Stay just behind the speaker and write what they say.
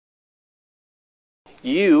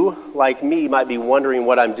You, like me, might be wondering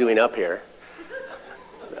what I'm doing up here.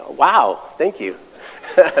 Wow, thank you.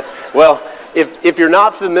 Well, if you're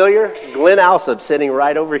not familiar, Glenn Alsop sitting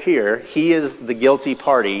right over here, he is the guilty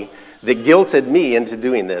party that guilted me into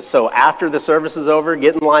doing this. So after the service is over,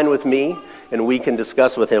 get in line with me and we can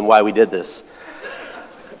discuss with him why we did this.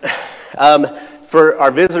 For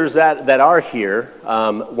our visitors that are here,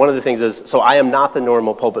 one of the things is, so I am not the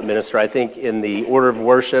normal pulpit minister. I think in the order of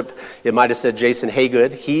worship, it might have said Jason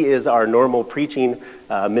Haygood. He is our normal preaching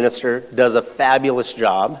minister, does a fabulous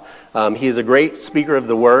job. He is a great speaker of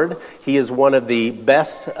the word. He is one of the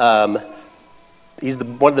best, one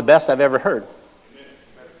of the best I've ever heard.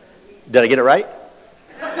 Did I get it right?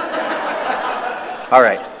 All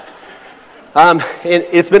right.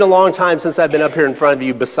 It's been a long time since I've been up here in front of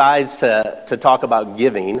you, besides to talk about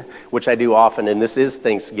giving, which I do often, and this is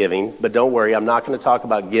Thanksgiving, but don't worry, I'm not going to talk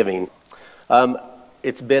about giving.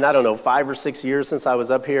 It's been, 5 or 6 years since I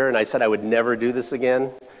was up here, and I said I would never do this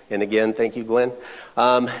again. And again, thank you, Glenn.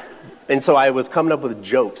 And so I was coming up with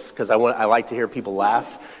jokes, because I like to hear people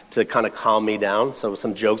laugh to kind of calm me down, so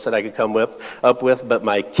some jokes that I could come up with, but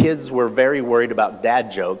my kids were very worried about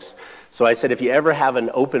dad jokes. So I said, if you ever have an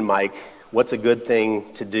open mic, what's a good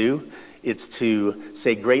thing to do? It's to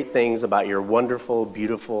say great things about your wonderful,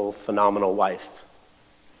 beautiful, phenomenal wife.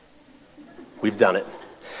 We've done it.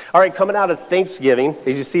 All right, coming out of Thanksgiving,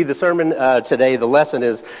 as you see the sermon today, the lesson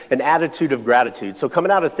is an attitude of gratitude. So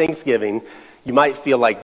coming out of Thanksgiving, you might feel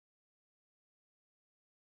like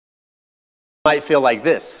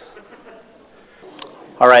this.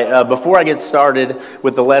 All right, before I get started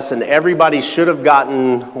with the lesson, everybody should have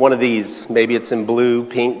gotten one of these. Maybe it's in blue,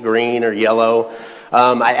 pink, green, or yellow.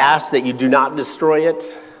 I ask that you do not destroy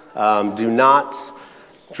it. Do not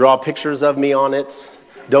draw pictures of me on it.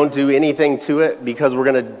 Don't do anything to it, because we're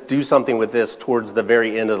going to do something with this towards the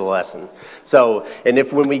very end of the lesson. So, and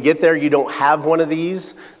if when we get there you don't have one of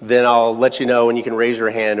these, then I'll let you know and you can raise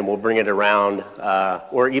your hand and we'll bring it around.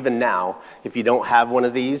 Or even now, if you don't have one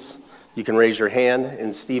of these, you can raise your hand,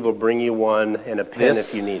 and Steve will bring you one and a pen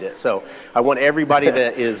if you need it. So I want everybody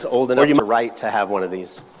that is old enough to write to have one of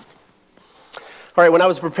these. All right, when I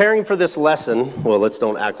was preparing for this lesson, well, let's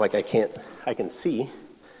don't act like I can see.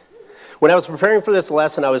 When I was preparing for this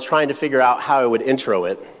lesson, I was trying to figure out how I would intro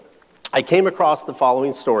it. I came across the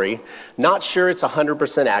following story. Not sure it's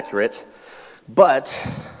 100% accurate, but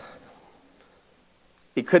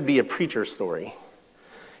it could be a preacher story.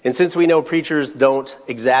 And since we know preachers don't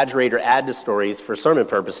exaggerate or add to stories for sermon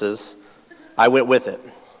purposes, I went with it.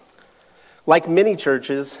 Like many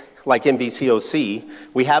churches, like MBCOC,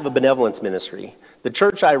 we have a benevolence ministry. The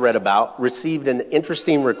church I read about received an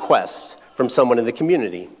interesting request from someone in the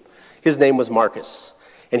community. His name was Marcus,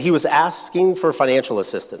 and he was asking for financial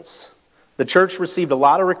assistance. The church received a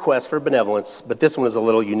lot of requests for benevolence, but this one was a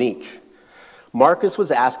little unique. Marcus was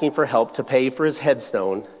asking for help to pay for his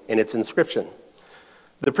headstone and its inscription.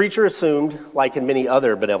 The preacher assumed, like in many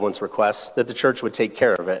other benevolence requests, that the church would take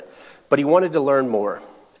care of it, but he wanted to learn more.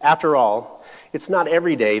 After all, it's not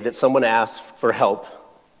every day that someone asks for help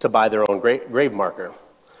to buy their own grave marker.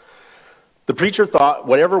 The preacher thought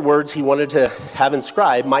whatever words he wanted to have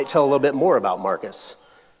inscribed might tell a little bit more about Marcus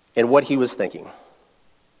and what he was thinking.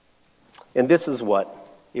 And this is what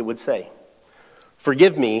it would say: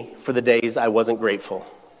 "Forgive me for the days I wasn't grateful."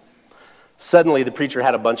 Suddenly, the preacher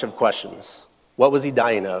had a bunch of questions. What was he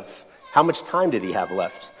dying of? How much time did he have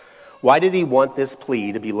left? Why did he want this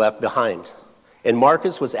plea to be left behind? And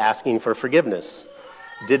Marcus was asking for forgiveness.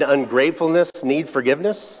 Did ungratefulness need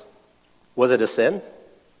forgiveness? Was it a sin?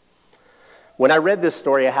 When I read this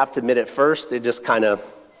story, I have to admit, at first, it just kind of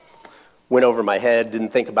went over my head, didn't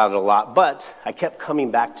think about it a lot, but I kept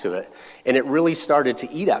coming back to it, and it really started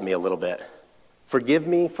to eat at me a little bit. Forgive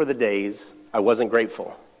me for the days I wasn't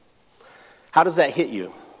grateful. How does that hit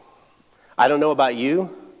you? I don't know about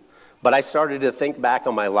you, but I started to think back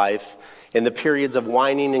on my life in the periods of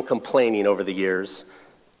whining and complaining over the years.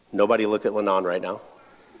 Nobody look at Lennon right now.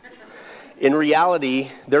 In reality,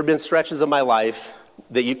 there have been stretches of my life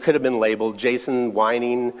that you could have been labeled Jason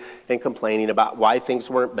whining and complaining about why things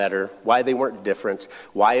weren't better, why they weren't different,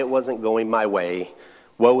 why it wasn't going my way.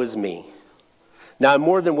 Woe is me. Now, I'm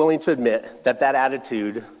more than willing to admit that that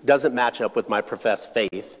attitude doesn't match up with my professed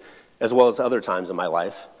faith, as well as other times in my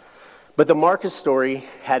life. But the Marcus story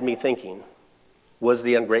had me thinking, was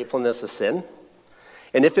the ungratefulness a sin?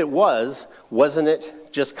 And if it was, wasn't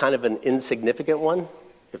it just kind of an insignificant one,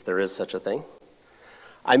 if there is such a thing?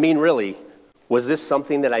 I mean, really, was this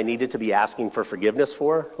something that I needed to be asking for forgiveness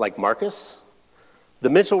for, like Marcus? The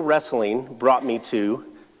mental wrestling brought me to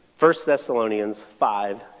 1 Thessalonians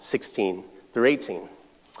 5:16 through 18.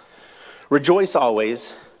 Rejoice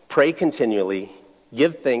always, pray continually,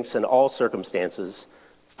 give thanks in all circumstances,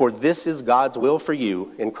 for this is God's will for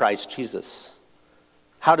you in Christ Jesus.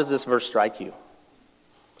 How does this verse strike you?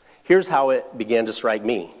 Here's how it began to strike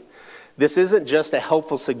me. This isn't just a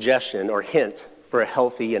helpful suggestion or hint for a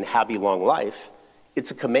healthy and happy long life.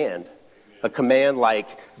 It's a command like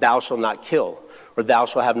thou shalt not kill, or thou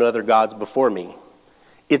shalt have no other gods before me.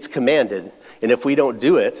 It's commanded, and if we don't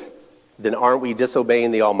do it, then aren't we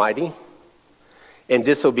disobeying the Almighty? And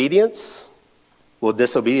disobedience? Well,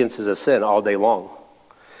 disobedience is a sin all day long.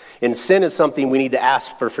 And sin is something we need to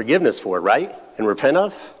ask for forgiveness for, right? And repent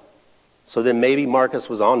of? So then maybe Marcus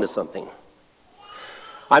was on to something.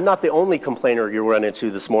 I'm not the only complainer you'll run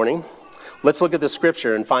into this morning. Let's look at the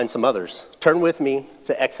scripture and find some others. Turn with me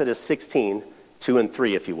to Exodus 16, 2 and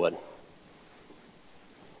 3, if you would.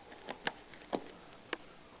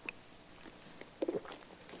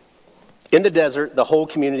 In the desert, the whole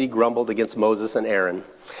community grumbled against Moses and Aaron.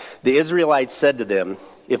 The Israelites said to them,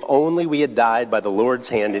 "If only we had died by the Lord's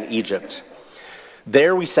hand in Egypt.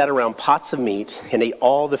 There we sat around pots of meat and ate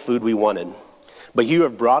all the food we wanted. But you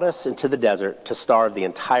have brought us into the desert to starve the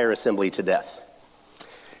entire assembly to death."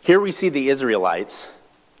 Here we see the Israelites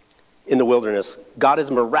in the wilderness. God has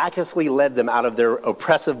miraculously led them out of their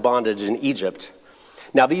oppressive bondage in Egypt.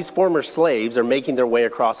 Now these former slaves are making their way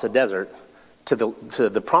across the desert to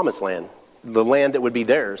the promised land, the land that would be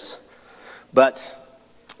theirs. But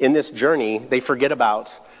in this journey, they forget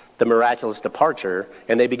about the miraculous departure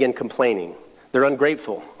and they begin complaining. They're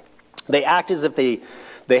ungrateful. They act as if they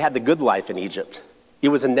had the good life in Egypt. It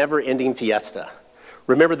was a never-ending fiesta.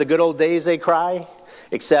 Remember the good old days, they cry?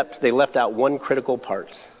 Except they left out one critical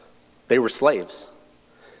part. They were slaves.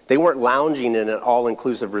 They weren't lounging in an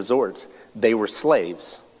all-inclusive resort. They were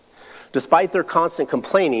slaves. Despite their constant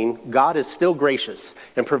complaining, God is still gracious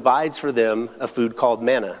and provides for them a food called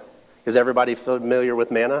manna. Is everybody familiar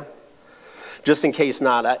with manna? Just in case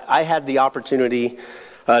not, I had the opportunity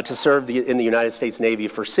to serve in the United States Navy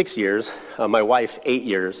for 6 years, my wife 8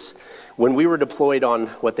 years. When we were deployed on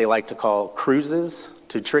what they like to call cruises,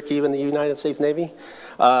 to trick you in the United States Navy,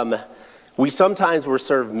 we sometimes were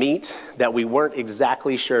served meat that we weren't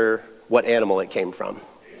exactly sure what animal it came from.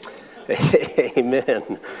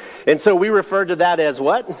 Amen. And so we referred to that as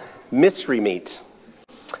what? Mystery meat.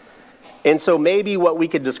 And so maybe what we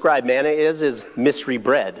could describe manna is mystery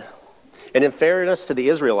bread. And in fairness to the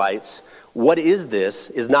Israelites, what is this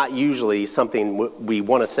is not usually something we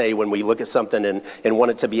want to say when we look at something and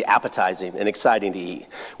want it to be appetizing and exciting to eat.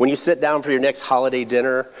 When you sit down for your next holiday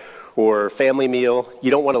dinner or family meal,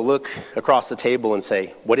 you don't want to look across the table and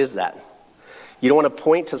say, "What is that?" You don't want to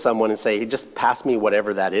point to someone and say, "Hey, just pass me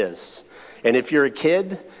whatever that is." And if you're a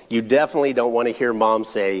kid, you definitely don't want to hear mom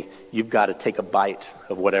say, "You've got to take a bite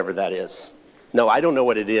of whatever that is." No, I don't know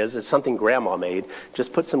what it is. It's something grandma made.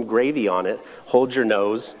 Just put some gravy on it, hold your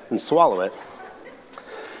nose, and swallow it.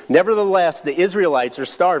 Nevertheless, the Israelites are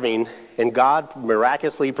starving, and God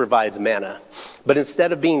miraculously provides manna. But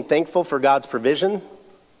instead of being thankful for God's provision,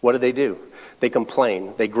 what do? They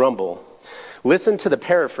complain. They grumble. Listen to the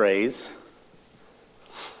paraphrase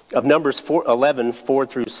of Numbers 11, 4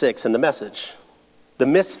 through 6 in the Message. The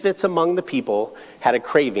misfits among the people had a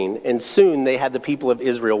craving, and soon they had the people of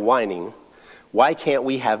Israel whining. "Why can't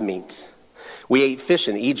we have meat? We ate fish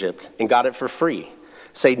in Egypt and got it for free.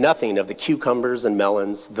 Say nothing of the cucumbers and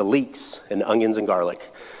melons, the leeks and onions and garlic.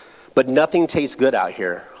 But nothing tastes good out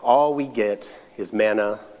here. All we get is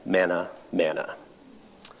manna, manna, manna."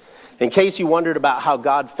 In case you wondered about how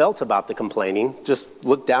God felt about the complaining, just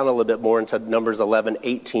look down a little bit more into Numbers 11,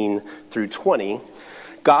 18 through 20.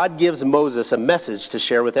 God gives Moses a message to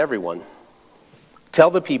share with everyone. Tell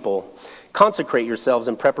the people, "Consecrate yourselves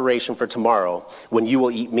in preparation for tomorrow when you will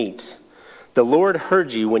eat meat. The Lord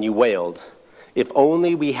heard you when you wailed. If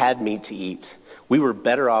only we had meat to eat. We were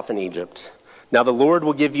better off in Egypt. Now the Lord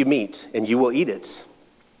will give you meat, and you will eat it.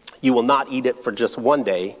 You will not eat it for just 1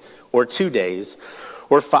 day or 2 days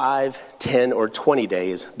or 5, 10, or 20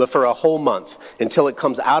 days, but for a whole month until it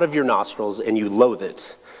comes out of your nostrils and you loathe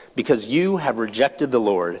it, because you have rejected the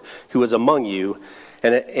Lord who is among you,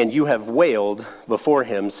 and you have wailed before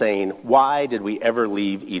him, saying, 'Why did we ever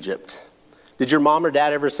leave Egypt?'" Did your mom or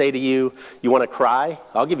dad ever say to you, "You want to cry?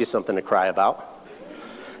 I'll give you something to cry about."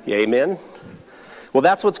 Yeah, amen? Well,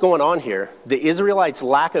 that's what's going on here. The Israelites'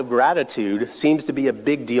 lack of gratitude seems to be a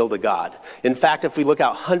big deal to God. In fact, if we look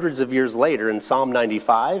out hundreds of years later in Psalm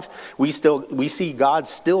 95, we see God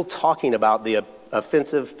still talking about the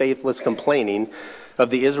offensive, faithless complaining of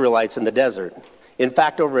the Israelites in the desert. In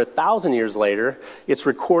fact, over 1,000 years later, it's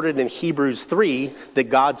recorded in Hebrews 3 that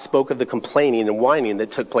God spoke of the complaining and whining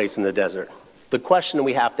that took place in the desert. The question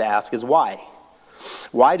we have to ask is why?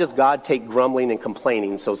 Why does God take grumbling and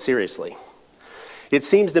complaining so seriously? It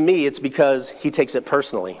seems to me it's because he takes it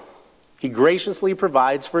personally. He graciously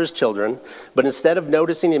provides for his children, but instead of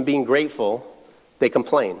noticing and being grateful, they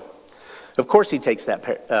complain. Of course he takes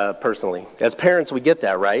that personally. As parents, we get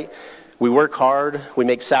that, right? We work hard, we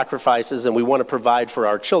make sacrifices, and we want to provide for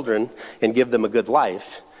our children and give them a good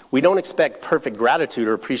life. We don't expect perfect gratitude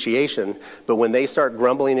or appreciation, but when they start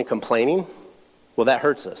grumbling and complaining, well, that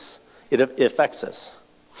hurts us. It affects us.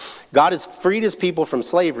 God has freed his people from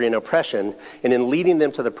slavery and oppression, and in leading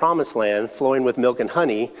them to the promised land flowing with milk and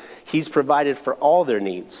honey, he's provided for all their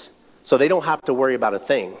needs, so they don't have to worry about a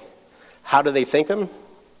thing. How do they thank him?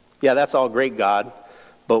 Yeah, that's all great, God,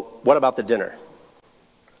 but what about the dinner?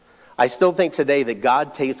 I still think today that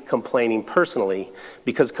God takes complaining personally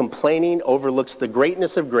because complaining overlooks the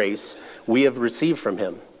greatness of grace we have received from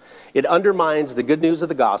him. It undermines the good news of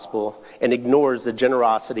the gospel and ignores the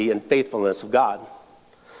generosity and faithfulness of God.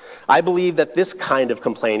 I believe that this kind of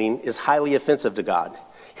complaining is highly offensive to God.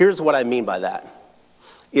 Here's what I mean by that.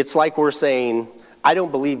 It's like we're saying, I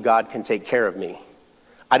don't believe God can take care of me.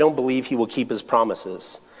 I don't believe he will keep his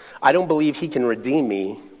promises. I don't believe he can redeem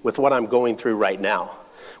me with what I'm going through right now.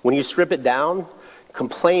 When you strip it down,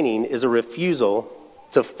 complaining is a refusal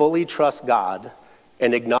to fully trust God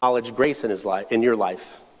and acknowledge grace in your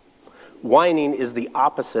life. Whining is the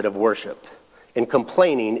opposite of worship, and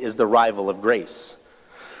complaining is the rival of grace.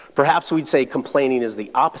 Perhaps we'd say complaining is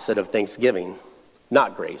the opposite of thanksgiving,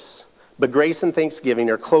 not grace. But grace and thanksgiving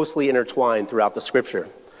are closely intertwined throughout the scripture.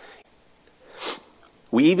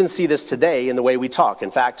 We even see this today in the way we talk.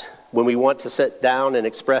 In fact, when we want to sit down and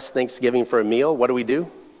express thanksgiving for a meal, what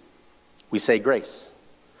do? We say grace.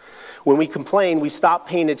 When we complain, we stop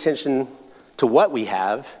paying attention to what we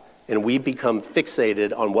have, and we become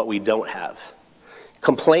fixated on what we don't have.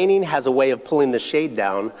 Complaining has a way of pulling the shade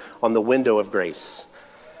down on the window of grace.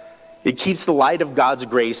 It keeps the light of God's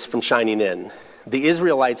grace from shining in. The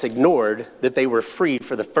Israelites ignored that they were free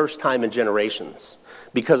for the first time in generations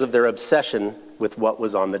because of their obsession with what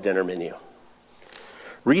was on the dinner menu.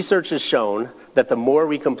 Research has shown that the more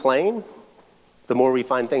we complain, the more we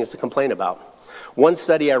find things to complain about. One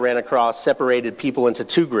study I ran across separated people into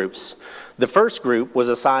two groups. The first group was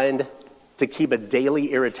assigned to keep a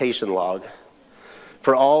daily irritation log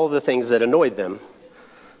for all the things that annoyed them.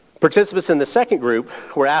 Participants in the second group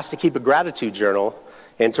were asked to keep a gratitude journal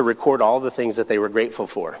and to record all the things that they were grateful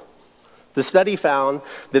for. The study found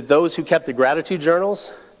that those who kept the gratitude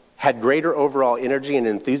journals had greater overall energy and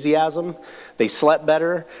enthusiasm, they slept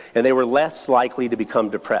better, and they were less likely to become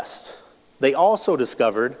depressed. They also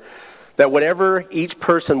discovered that whatever each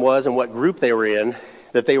person was and what group they were in,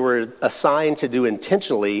 that they were assigned to do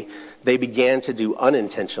intentionally, they began to do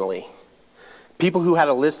unintentionally. People who had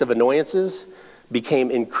a list of annoyances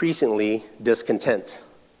became increasingly discontent.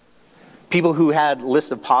 People who had a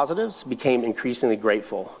list of positives became increasingly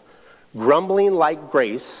grateful. Grumbling, like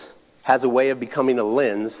grace, has a way of becoming a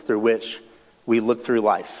lens through which we look through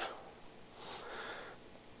life.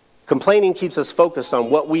 Complaining keeps us focused on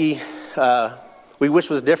what we wish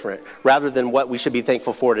was different rather than what we should be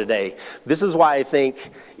thankful for today. This is why I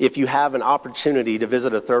think if you have an opportunity to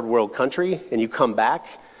visit a third world country and you come back,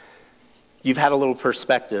 you've had a little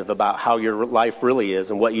perspective about how your life really is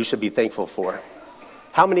and what you should be thankful for.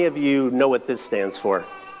 How many of you know what this stands for?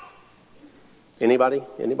 Anybody?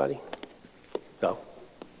 No.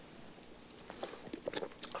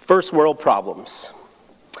 First world problems.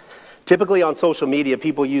 Typically on social media,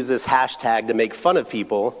 people use this hashtag to make fun of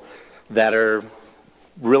people that are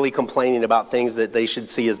really complaining about things that they should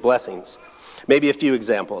see as blessings. Maybe a few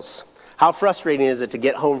examples. How frustrating is it to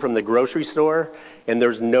get home from the grocery store and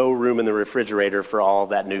there's no room in the refrigerator for all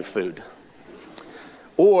that new food?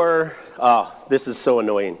 Or, this is so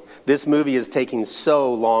annoying. This movie is taking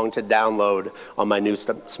so long to download on my new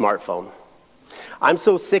smartphone. I'm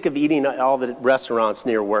so sick of eating at all the restaurants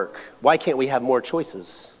near work. Why can't we have more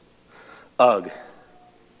choices? Ugh.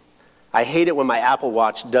 I hate it when my Apple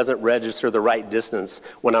Watch doesn't register the right distance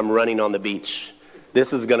when I'm running on the beach.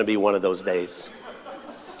 This is going to be one of those days.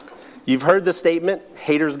 You've heard the statement,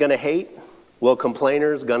 haters gonna hate, well,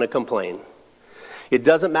 complainers gonna complain. It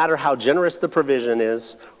doesn't matter how generous the provision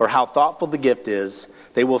is or how thoughtful the gift is,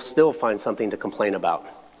 they will still find something to complain about.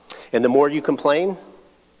 And the more you complain,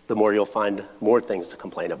 the more you'll find more things to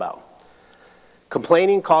complain about.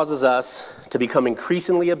 Complaining causes us to become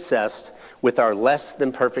increasingly obsessed with our less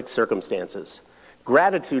than perfect circumstances.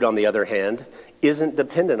 Gratitude, on the other hand, isn't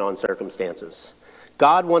dependent on circumstances.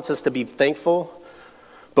 God wants us to be thankful,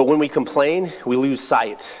 but when we complain, we lose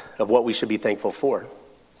sight of what we should be thankful for.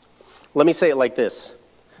 Let me say it like this.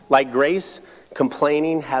 Like grace,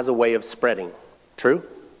 Complaining has a way of spreading. True?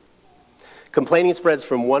 Complaining spreads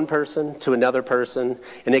from one person to another person,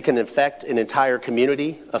 and it can affect an entire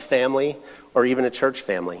community, a family, or even a church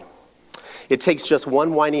family. It takes just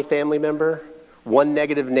one whiny family member, one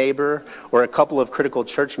negative neighbor, or a couple of critical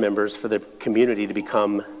church members for the community to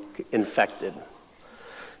become infected.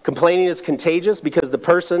 Complaining is contagious because the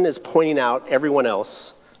person is pointing out to everyone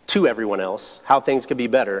else how things could be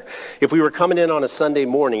better. If we were coming in on a Sunday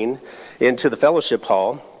morning into the fellowship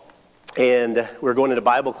hall, and we were going into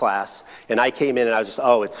Bible class, and I came in and I was just,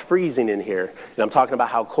 it's freezing in here. And I'm talking about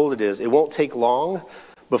how cold it is. It won't take long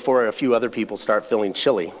before a few other people start feeling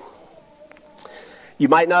chilly. You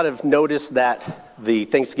might not have noticed that the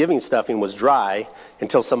Thanksgiving stuffing was dry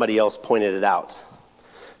until somebody else pointed it out.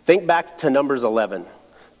 Think back to Numbers 11.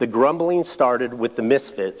 The grumbling started with the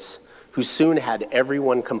misfits, who soon had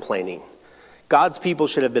everyone complaining. God's people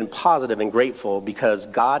should have been positive and grateful because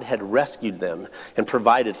God had rescued them and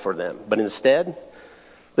provided for them. But instead,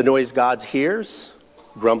 the noise God hears,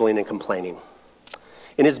 grumbling and complaining.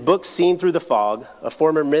 In his book, Seen Through the Fog, a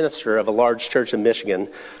former minister of a large church in Michigan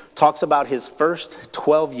talks about his first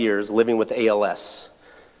 12 years living with ALS.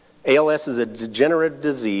 ALS is a degenerative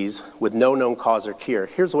disease with no known cause or cure.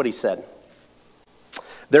 Here's what he said.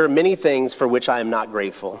 There are many things for which I am not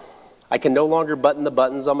grateful. I can no longer button the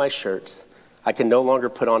buttons on my shirt. I can no longer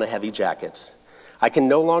put on a heavy jacket. I can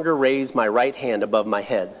no longer raise my right hand above my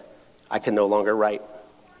head. I can no longer write.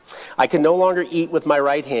 I can no longer eat with my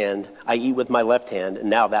right hand. I eat with my left hand, and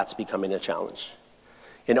now that's becoming a challenge.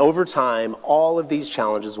 And over time, all of these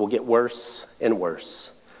challenges will get worse and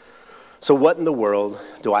worse. So what in the world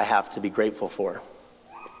do I have to be grateful for?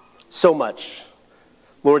 So much.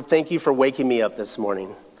 Lord, thank you for waking me up this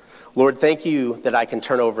morning. Lord, thank you that I can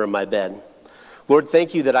turn over in my bed. Lord,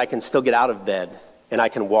 thank you that I can still get out of bed and I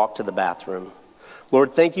can walk to the bathroom.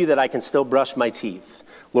 Lord, thank you that I can still brush my teeth.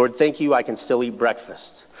 Lord, thank you I can still eat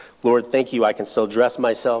breakfast. Lord, thank you I can still dress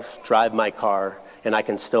myself, drive my car, and I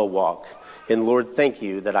can still walk. And Lord, thank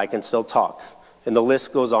you that I can still talk. And the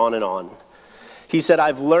list goes on and on. He said,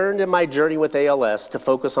 I've learned in my journey with ALS to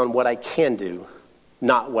focus on what I can do,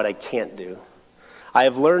 not what I can't do. I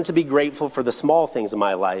have learned to be grateful for the small things in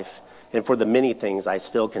my life and for the many things I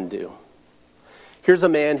still can do. Here's a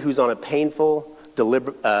man who's on a painful,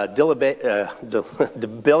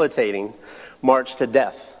 debilitating march to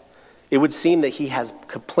death. It would seem that he has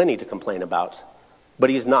plenty to complain about, but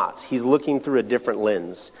he's not. He's looking through a different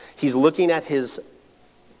lens. He's looking at his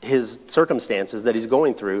circumstances that he's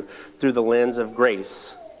going through the lens of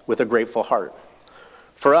grace with a grateful heart.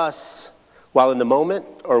 For us, while in the moment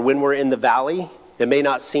or when we're in the valley, it may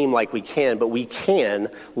not seem like we can, but we can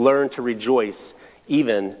learn to rejoice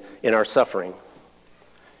even in our suffering.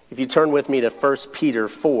 If you turn with me to 1 Peter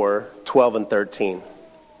 4, 12 and 13.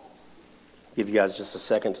 Give you guys just a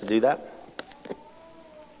second to do that.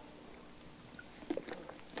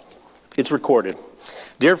 It's recorded.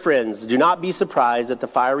 Dear friends, do not be surprised at the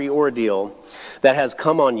fiery ordeal that has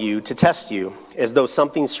come on you to test you, as though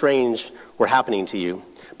something strange were happening to you.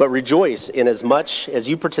 But rejoice inasmuch as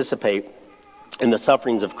you participate in the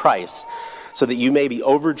sufferings of Christ, so that you may be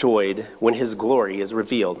overjoyed when his glory is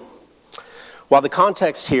revealed. While the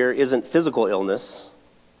context here isn't physical illness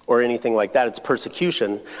or anything like that, it's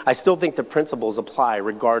persecution, I still think the principles apply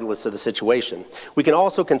regardless of the situation. We can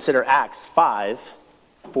also consider Acts 5,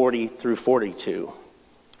 40 through 42,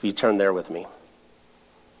 if you turn there with me.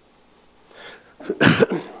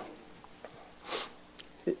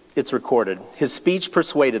 It's recorded. His speech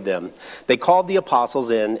persuaded them. They called the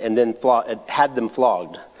apostles in and then had them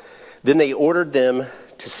flogged. Then they ordered them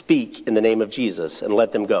to speak in the name of Jesus and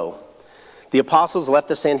let them go. The apostles left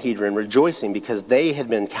the Sanhedrin rejoicing because they had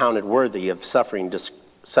been counted worthy of suffering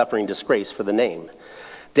disgrace for the name.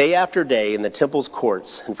 Day after day in the temple's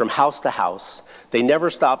courts and from house to house, they never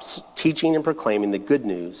stopped teaching and proclaiming the good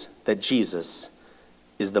news that Jesus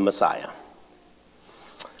is the Messiah.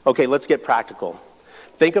 Okay, let's get practical.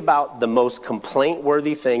 Think about the most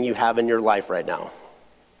complaint-worthy thing you have in your life right now.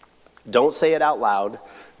 Don't say it out loud,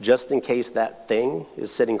 just in case that thing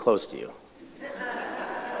is sitting close to you.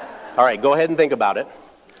 All right, go ahead and think about it.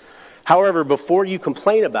 However, before you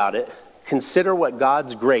complain about it, consider what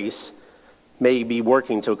God's grace may be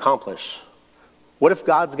working to accomplish. What if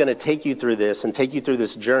God's going to take you through this and take you through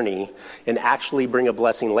this journey and actually bring a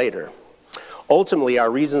blessing later? Ultimately, our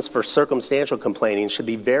reasons for circumstantial complaining should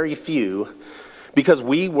be very few because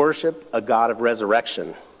we worship a God of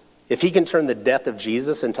resurrection. If he can turn the death of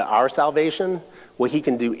Jesus into our salvation, well, he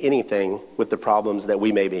can do anything with the problems that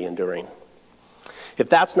we may be enduring. If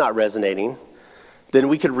that's not resonating, then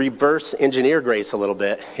we could reverse engineer grace a little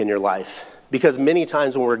bit in your life. Because many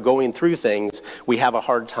times when we're going through things, we have a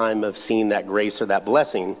hard time of seeing that grace or that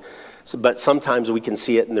blessing, but sometimes we can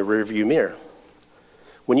see it in the rearview mirror.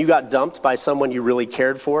 When you got dumped by someone you really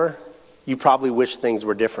cared for, you probably wish things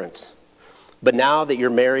were different. But now that you're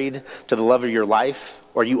married to the love of your life,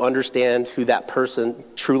 or you understand who that person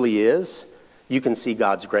truly is, you can see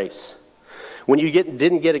God's grace. When you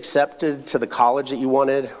didn't get accepted to the college that you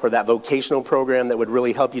wanted, or that vocational program that would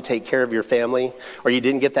really help you take care of your family, or you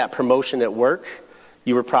didn't get that promotion at work,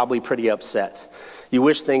 you were probably pretty upset. You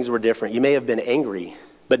wish things were different. You may have been angry.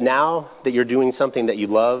 But now that you're doing something that you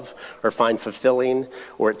love or find fulfilling,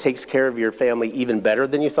 or it takes care of your family even better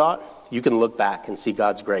than you thought, you can look back and see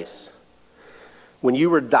God's grace. When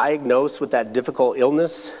you were diagnosed with that difficult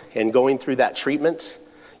illness and going through that treatment,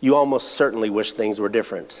 you almost certainly wish things were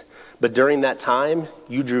different. But during that time,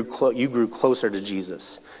 you grew closer to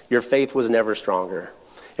Jesus. Your faith was never stronger.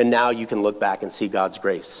 And now you can look back and see God's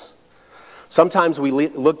grace. Sometimes we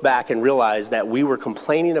look back and realize that we were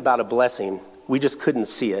complaining about a blessing. We just couldn't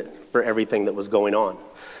see it for everything that was going on.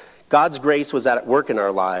 God's grace was at work in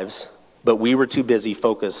our lives, but we were too busy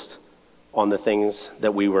focused on the things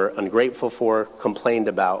that we were ungrateful for, complained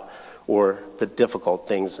about, or the difficult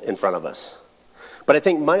things in front of us. But I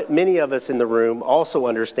think many of us in the room also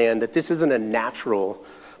understand that this isn't a natural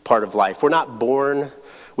part of life. We're not born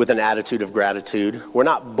with an attitude of gratitude. We're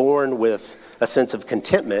not born with a sense of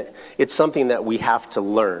contentment. It's something that we have to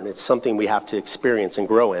learn. It's something we have to experience and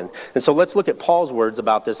grow in. And so let's look at Paul's words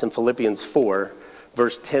about this in Philippians 4,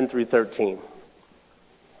 verse 10 through 13.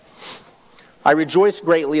 I rejoice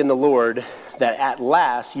greatly in the Lord that at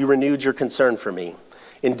last you renewed your concern for me.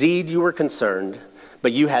 Indeed, you were concerned,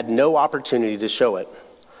 but you had no opportunity to show it.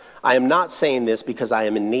 I am not saying this because I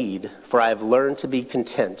am in need, for I have learned to be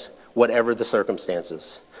content, whatever the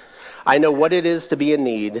circumstances. I know what it is to be in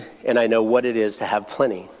need, and I know what it is to have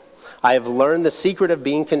plenty. I have learned the secret of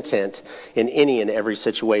being content in any and every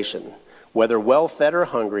situation, whether well-fed or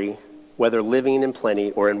hungry, whether living in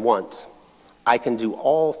plenty or in want. I can do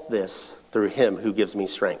all this through him who gives me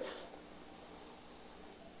strength.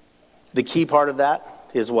 The key part of that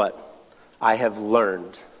is what? I have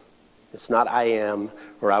learned. It's not I am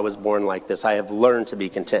or I was born like this. I have learned to be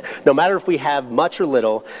content. No matter if we have much or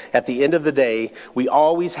little, at the end of the day, we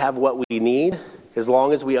always have what we need as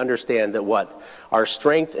long as we understand that what? Our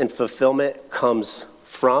strength and fulfillment comes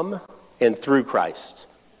from and through Christ.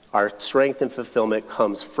 Our strength and fulfillment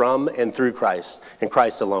comes from and through Christ and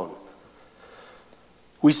Christ alone.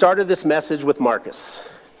 We started this message with Marcus,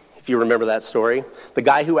 if you remember that story, the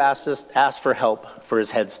guy who asked for help for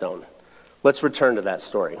his headstone. Let's return to that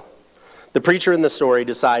story. The preacher in the story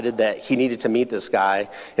decided that he needed to meet this guy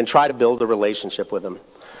and try to build a relationship with him.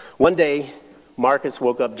 One day, Marcus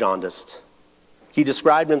woke up jaundiced. He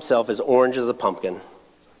described himself as orange as a pumpkin.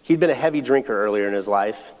 He'd been a heavy drinker earlier in his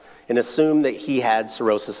life and assumed that he had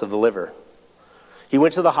cirrhosis of the liver. He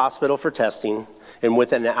went to the hospital for testing and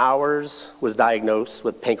within hours was diagnosed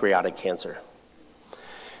with pancreatic cancer.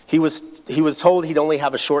 He was told he'd only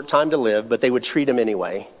have a short time to live, but they would treat him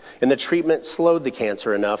anyway. And the treatment slowed the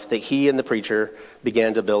cancer enough that he and the preacher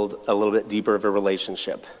began to build a little bit deeper of a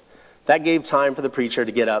relationship. That gave time for the preacher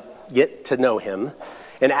to get to know him,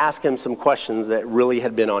 and ask him some questions that really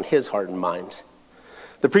had been on his heart and mind.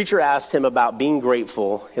 The preacher asked him about being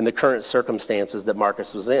grateful in the current circumstances that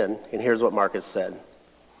Marcus was in, and here's what Marcus said.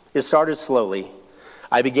 It started slowly.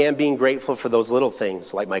 I began being grateful for those little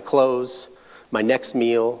things, like my clothes, my next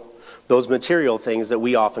meal, those material things that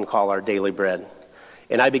we often call our daily bread.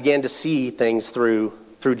 And I began to see things through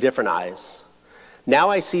different eyes. Now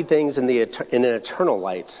I see things in an eternal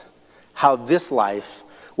light, how this life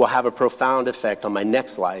will have a profound effect on my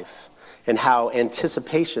next life, and how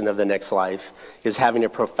anticipation of the next life is having a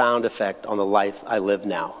profound effect on the life I live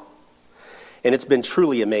now. And it's been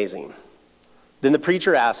truly amazing. Then the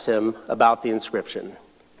preacher asked him about the inscription.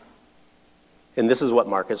 And this is what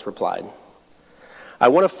Marcus replied. I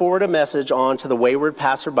want to forward a message on to the wayward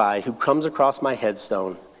passerby who comes across my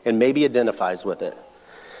headstone and maybe identifies with it,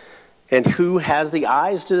 and who has the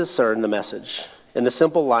eyes to discern the message. And the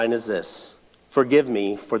simple line is this: forgive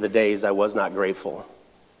me for the days I was not grateful.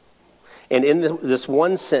 And in this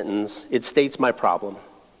one sentence, it states my problem.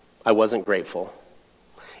 I wasn't grateful.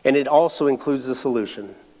 And it also includes the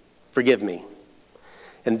solution. Forgive me.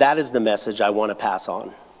 And that is the message I want to pass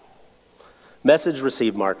on. Message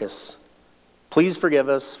received, Marcus. Please forgive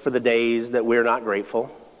us for the days that we're not grateful.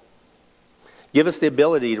 Give us the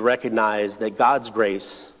ability to recognize that God's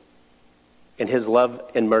grace and his love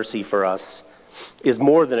and mercy for us is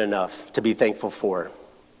more than enough to be thankful for.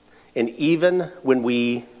 And even when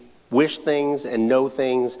we wish things and know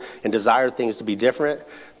things and desire things to be different,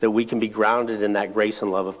 that we can be grounded in that grace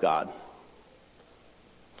and love of God.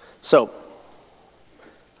 So,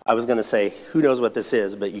 I was going to say, who knows what this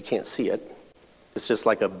is, but you can't see it. It's just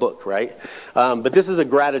like a book, right? But this is a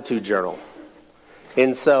gratitude journal.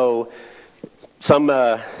 And so some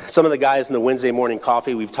of the guys in the Wednesday morning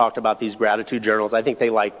coffee, we've talked about these gratitude journals. I think they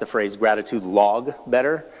like the phrase gratitude log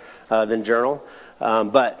better than journal.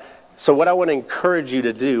 So what I want to encourage you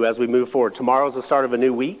to do as we move forward, tomorrow's the start of a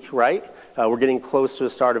new week, right? We're getting close to the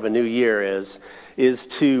start of a new year, is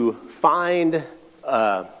to find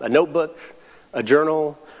a notebook, a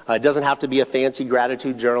journal. It doesn't have to be a fancy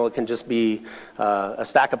gratitude journal. It can just be a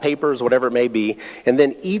stack of papers, whatever it may be. And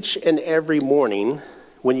then each and every morning,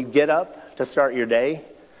 when you get up to start your day,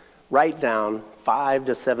 write down 5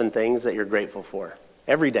 to 7 things that you're grateful for.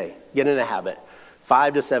 Every day, get in a habit.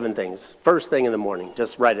 5 to 7 things. First thing in the morning,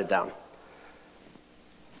 just write it down.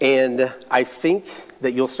 And I think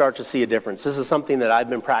that you'll start to see a difference. This is something that I've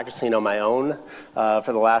been practicing on my own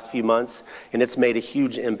for the last few months, and it's made a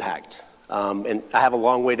huge impact. And I have a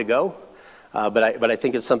long way to go, but I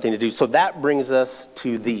think it's something to do. So that brings us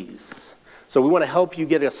to these. So we want to help you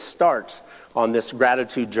get a start on this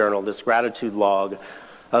gratitude journal, this gratitude log,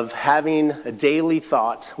 of having a daily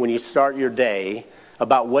thought when you start your day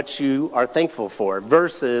about what you are thankful for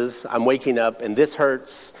versus I'm waking up and this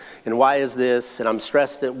hurts and why is this and I'm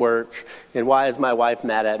stressed at work and why is my wife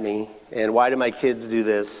mad at me and why do my kids do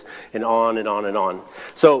this and on and on and on.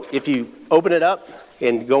 So if you open it up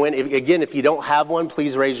and go in, again, if you don't have one,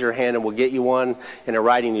 please raise your hand and we'll get you one and a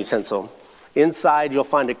writing utensil. Inside you'll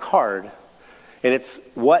find a card and it's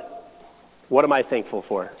what am I thankful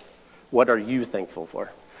for? What are you thankful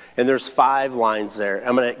for? And there's 5 lines there.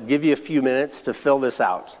 I'm going to give you a few minutes to fill this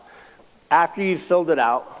out. After you've filled it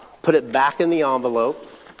out, put it back in the envelope,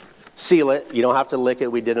 seal it. You don't have to lick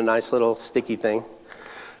it. We did a nice little sticky thing.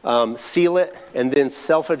 Seal it, and then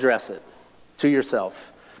self-address it to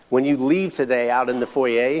yourself. When you leave today out in the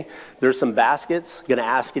foyer, there's some baskets. I'm going to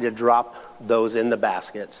ask you to drop those in the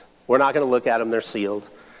basket. We're not going to look at them. They're sealed.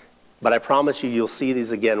 But I promise you, you'll see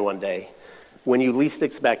these again one day. When you least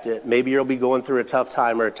expect it, maybe you'll be going through a tough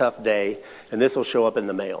time or a tough day, and this will show up in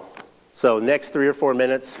the mail. So next 3 or 4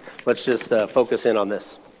 minutes, let's just focus in on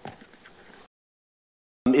this.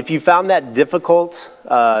 If you found that difficult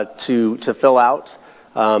to fill out,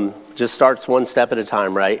 just starts one step at a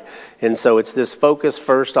time, right? And so it's this focus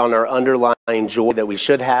first on our underlying joy that we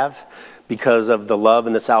should have because of the love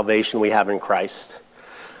and the salvation we have in Christ.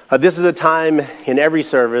 This is a time in every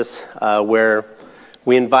service where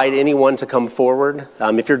we invite anyone to come forward.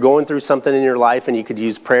 If you're going through something in your life and you could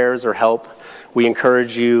use prayers or help, we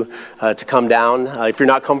encourage you to come down. If you're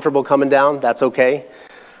not comfortable coming down, that's okay.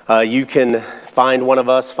 You can find one of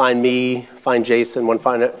us, find me, find Jason,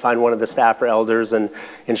 find one of the staff or elders and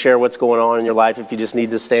share what's going on in your life. If you just need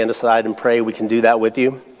to stand aside and pray, we can do that with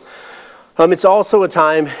you. It's also a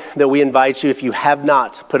time that we invite you, if you have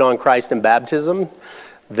not put on Christ in baptism,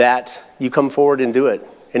 that you come forward and do it.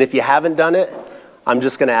 And if you haven't done it, I'm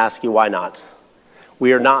just going to ask you, why not?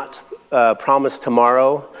 We are not promised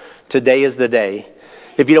tomorrow. Today is the day.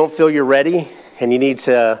 If you don't feel you're ready and you need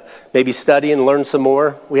to maybe study and learn some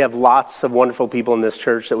more, we have lots of wonderful people in this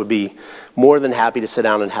church that would be more than happy to sit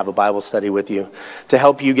down and have a Bible study with you to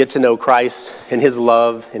help you get to know Christ and His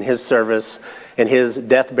love and His service and His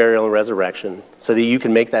death, burial, and resurrection so that you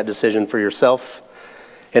can make that decision for yourself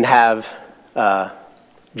and have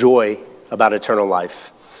joy about eternal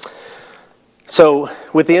life. So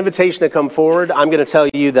with the invitation to come forward, I'm going to tell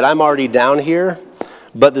you that I'm already down here,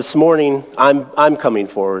 but this morning I'm coming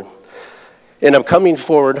forward. And I'm coming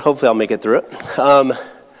forward, hopefully I'll make it through it,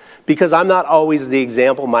 because I'm not always the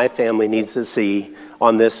example my family needs to see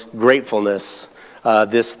on this gratefulness,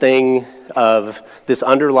 this thing of this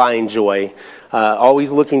underlying joy,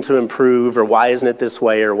 always looking to improve, or why isn't it this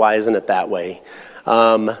way, or why isn't it that way.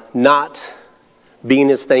 Not being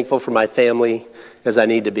as thankful for my family as I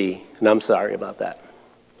need to be, and I'm sorry about that.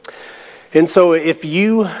 And so if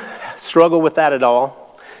you struggle with that at all,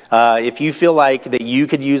 if you feel like that you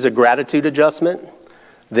could use a gratitude adjustment,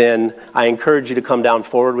 then I encourage you to come down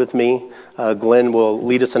forward with me. Glenn will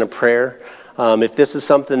lead us in a prayer. If this is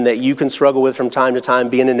something that you can struggle with from time to time,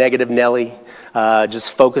 being a negative Nelly,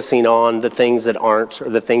 just focusing on the things that aren't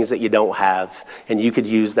or the things that you don't have, and you could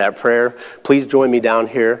use that prayer, please join me down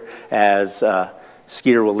here as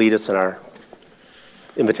Skeeter will lead us in our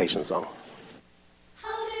invitation song.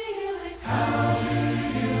 How do you explain?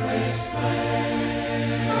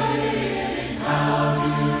 How do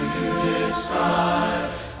you describe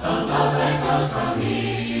the love that goes from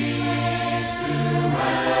east to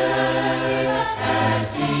west,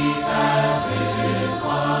 as deep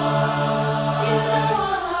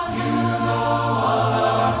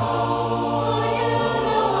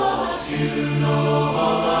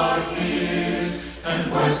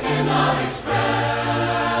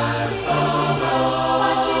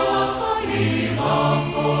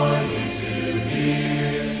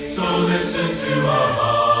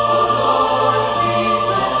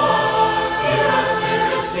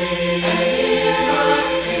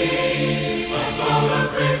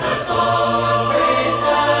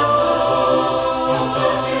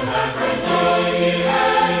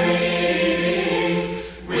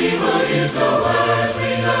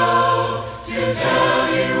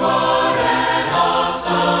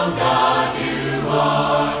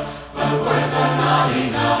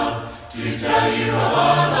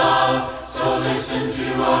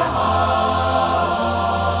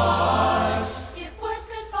If words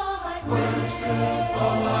could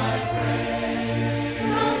fall like rain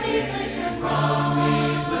from these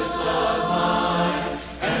lips of mine,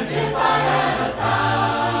 and if I had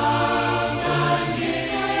 1,000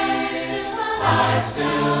 years, I'd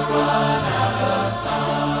still run out of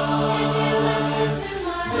time. If you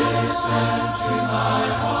listen to my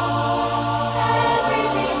heart,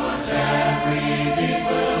 every beat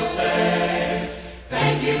will say,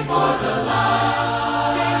 thank you for the life.